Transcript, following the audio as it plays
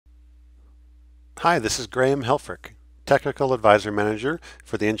Hi, this is Graham Helfrich, Technical Advisor Manager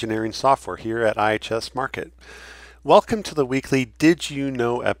for the Engineering Software here at IHS Markit. Welcome to the weekly Did You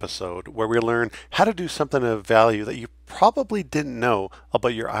Know episode, where we learn how to do something of value that you probably didn't know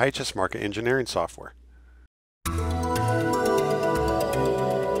about your IHS Markit engineering software.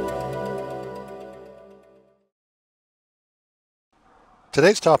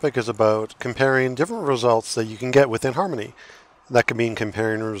 Today's topic is about comparing different results that you can get within Harmony. That could mean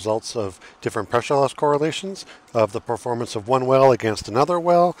comparing results of different pressure loss correlations, of the performance of one well against another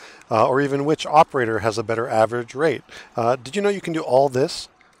well, or even which operator has a better average rate. Did you know you can do all this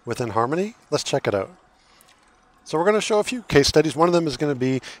within Harmony? Let's check it out. So we're going to show a few case studies. One of them is going to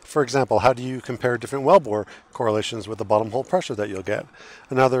be, for example, how do you compare different wellbore correlations with the bottom hole pressure that you'll get?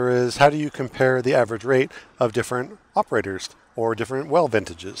 Another is how do you compare the average rate of different operators or different well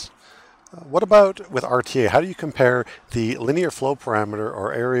vintages? What about with RTA? How do you compare the linear flow parameter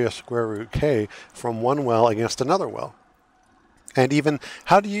or area square root K from one well against another well? And even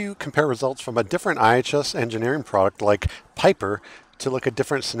how do you compare results from a different IHS engineering product like Piper to look at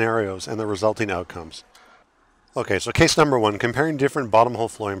different scenarios and the resulting outcomes? Okay, so case number one, comparing different bottom hole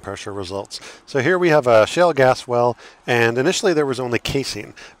flowing pressure results. So here we have a shale gas well, and initially there was only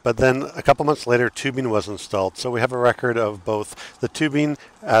casing, but then a couple months later tubing was installed. So we have a record of both the tubing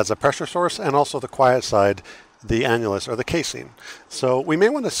as a pressure source and also the quiet side, the annulus or the casing. So we may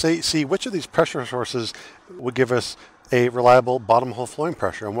want to see which of these pressure sources would give us a reliable bottom hole flowing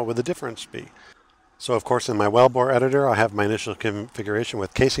pressure and what would the difference be. So of course in my wellbore editor I have my initial configuration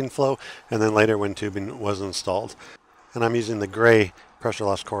with casing flow and then later when tubing was installed. And I'm using the gray pressure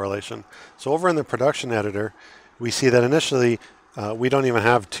loss correlation. So over in the production editor we see that initially we don't even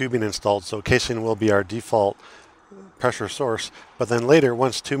have tubing installed, so casing will be our default pressure source. But then later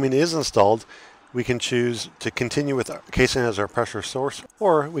once tubing is installed we can choose to continue with casing as our pressure source,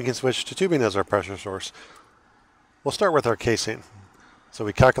 or we can switch to tubing as our pressure source. We'll start with our casing. So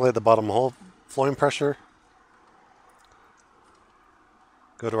we calculate the bottom hole flowing pressure,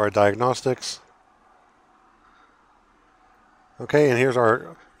 go to our diagnostics. Okay, and here's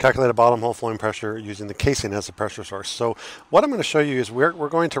our calculated bottom hole flowing pressure using the casing as a pressure source. So what I'm going to show you is we're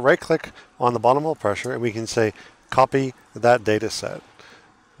going to right click on the bottom hole pressure and we can say copy that data set.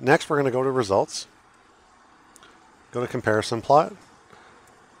 Next we're going to go to results, go to comparison plot,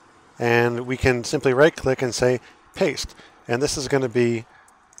 and we can simply right click and say paste. And this is going to be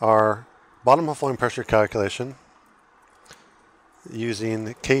our bottom hole flowing pressure calculation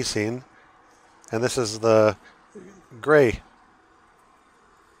using casing, and this is the gray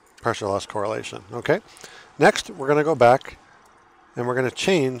pressure loss correlation. Okay, next we're going to go back and we're going to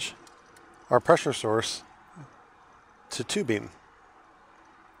change our pressure source to tubing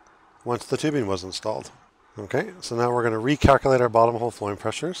once the tubing was installed. Okay, so now we're going to recalculate our bottom hole flowing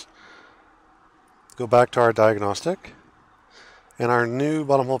pressures, go back to our diagnostic, and our new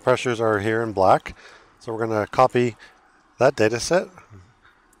bottom hole pressures are here in black. So we're going to copy that data set,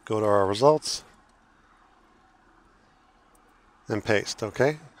 go to our results, and paste.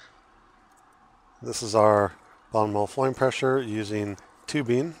 Okay. This is our bottom hole flowing pressure using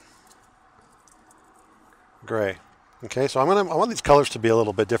tubing, gray. Okay, so I want these colors to be a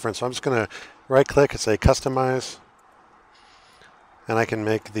little bit different. So I'm just going to right click and say customize, and I can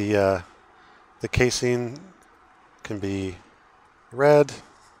make the casing can be red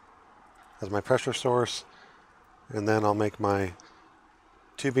as my pressure source, and then I'll make my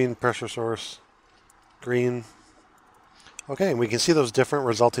tubing pressure source green. Okay, and we can see those different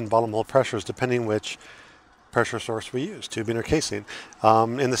resulting bottom hole pressures depending which pressure source we use, tubing or casing.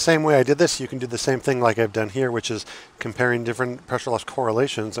 In the same way I did this, you can do the same thing like I've done here, which is comparing different pressure loss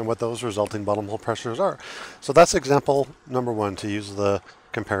correlations and what those resulting bottom hole pressures are. So that's example number one, to use the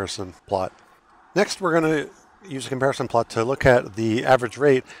comparison plot. Next we're going to use a comparison plot to look at the average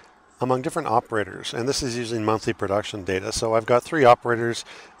rate among different operators, and this is using monthly production data. So I've got three operators,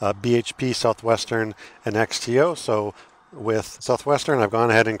 BHP, Southwestern, and XTO. So with Southwestern I've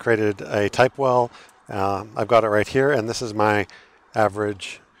gone ahead and created a type well. I've got it right here, and this is my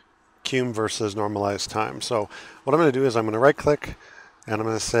average cum versus normalized time. So what I'm going to do is I'm going to right click and I'm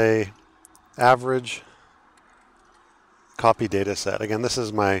going to say average copy data set. Again,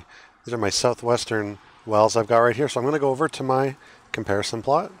 these are my Southwestern wells I've got right here. So I'm going to go over to my comparison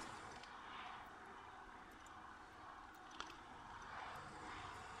plot.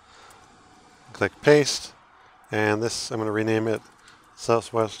 Click paste, and this I'm going to rename it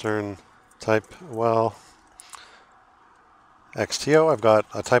Southwestern type well XTO. I've got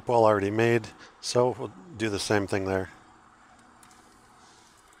a type well already made, so we'll do the same thing there.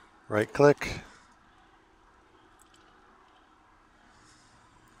 Right click,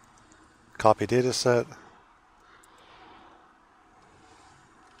 Copy data set.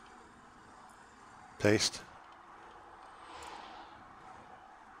 Paste.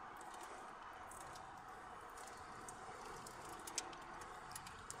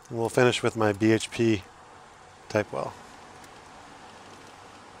 And we'll finish with my BHP type well.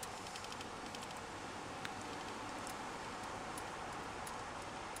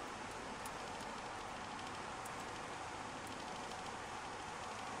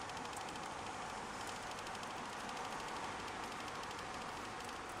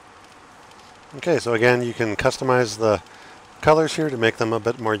 Okay, so again, you can customize the colors here to make them a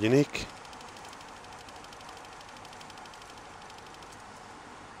bit more unique.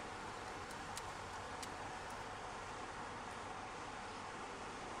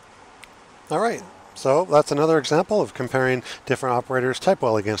 All right, so that's another example of comparing different operators type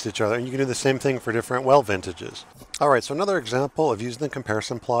well against each other. And you can do the same thing for different well vintages. All right, so another example of using the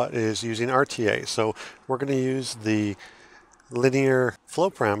comparison plot is using RTA. So we're going to use the linear flow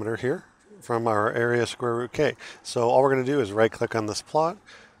parameter here from our area square root k. So all we're going to do is right click on this plot,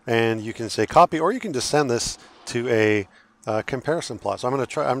 and you can say copy, or you can just send this to a comparison plot. So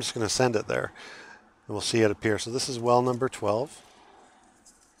I'm just going to send it there, and we'll see it appear. So this is well number 12.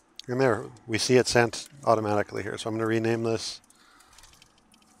 And there, we see it sent automatically here. So I'm going to rename this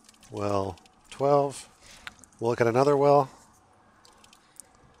well 12. We'll look at another well.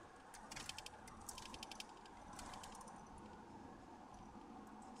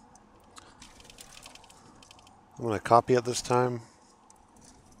 I'm going to copy it this time.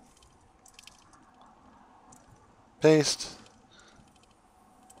 Paste.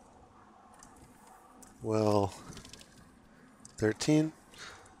 Well 13.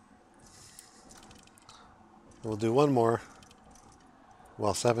 We'll do one more.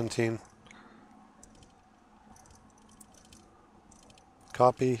 Well 17.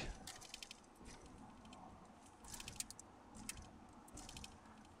 Copy.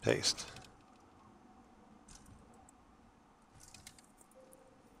 Paste.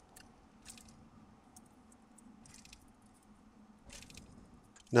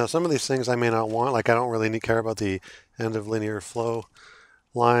 Now some of these things I may not want, like I don't really care about the end of linear flow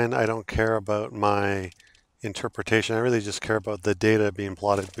line. I don't care about my interpretation. I really just care about the data being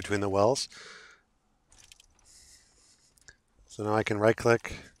plotted between the wells. So now I can right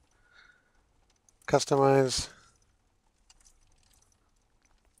click, customize,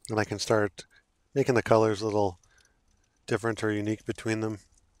 and I can start making the colors a little different or unique between them.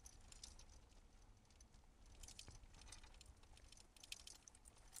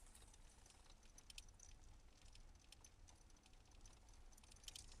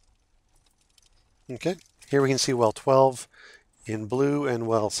 Okay, here we can see well 12 in blue and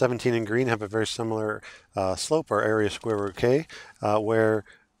well 17 in green have a very similar slope, or area square root k, where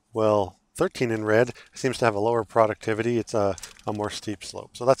well 13 in red seems to have a lower productivity. It's a more steep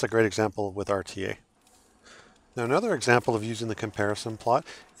slope. So that's a great example with RTA. Now another example of using the comparison plot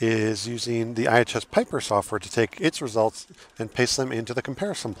is using the IHS Piper software to take its results and paste them into the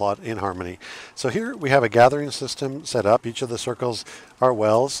comparison plot in Harmony. So here we have a gathering system set up. Each of the circles are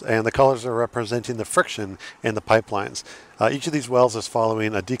wells, and the colors are representing the friction in the pipelines. Each of these wells is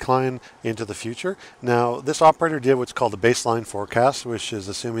following a decline into the future. Now this operator did what's called a baseline forecast, which is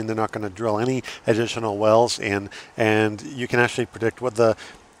assuming they're not going to drill any additional wells in, and you can actually predict what the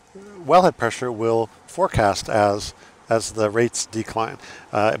wellhead pressure will forecast as the rates decline.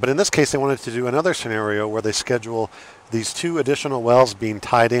 But in this case, they wanted to do another scenario where they schedule these 2 additional wells being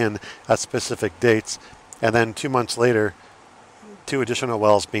tied in at specific dates, and then 2 months later, 2 additional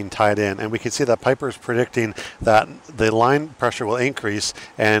wells being tied in. And we can see that Piper is predicting that the line pressure will increase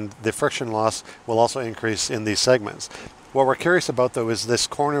and the friction loss will also increase in these segments. What we're curious about, though, is this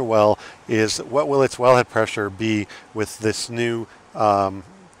corner well is what will its wellhead pressure be with this new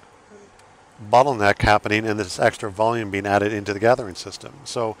bottleneck happening and this extra volume being added into the gathering system.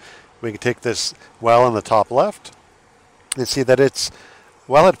 So we can take this well in the top left and see that its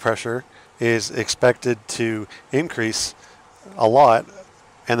wellhead pressure is expected to increase a lot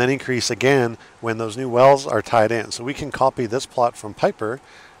and then increase again when those new wells are tied in. So we can copy this plot from Piper,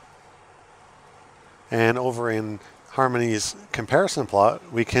 and over in Harmony's comparison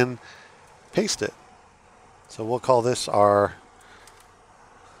plot we can paste it. So we'll call this our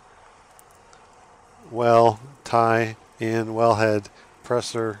well tie in wellhead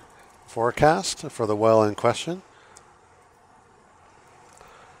pressure forecast for the well in question.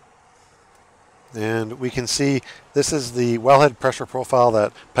 And we can see this is the wellhead pressure profile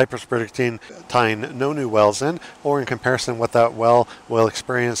that Piper's predicting tying no new wells in, or in comparison what that well will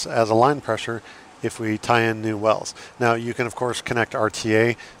experience as a line pressure if we tie in new wells. Now you can of course connect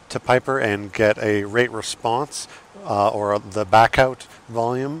RTA to Piper and get a rate response or the backout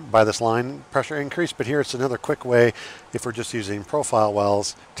volume by this line pressure increase, but here it's another quick way if we're just using profile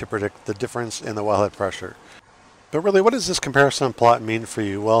wells to predict the difference in the wellhead pressure. But really, what does this comparison plot mean for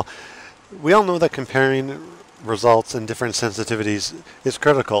you? Well, we all know that comparing results in different sensitivities is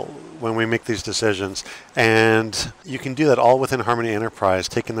critical when we make these decisions, and you can do that all within Harmony Enterprise,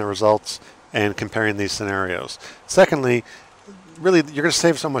 taking the results and comparing these scenarios. Secondly, really, you're going to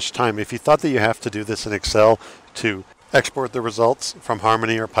save so much time. If you thought that you have to do this in Excel to export the results from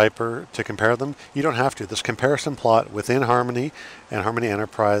Harmony or Piper to compare them, you don't have to. This comparison plot within Harmony and Harmony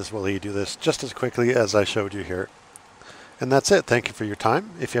Enterprise will let you do this just as quickly as I showed you here. And that's it. Thank you for your time.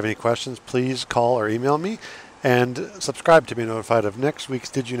 If you have any questions, please call or email me, and subscribe to be notified of next week's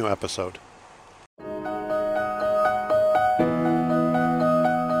Did You Know episode.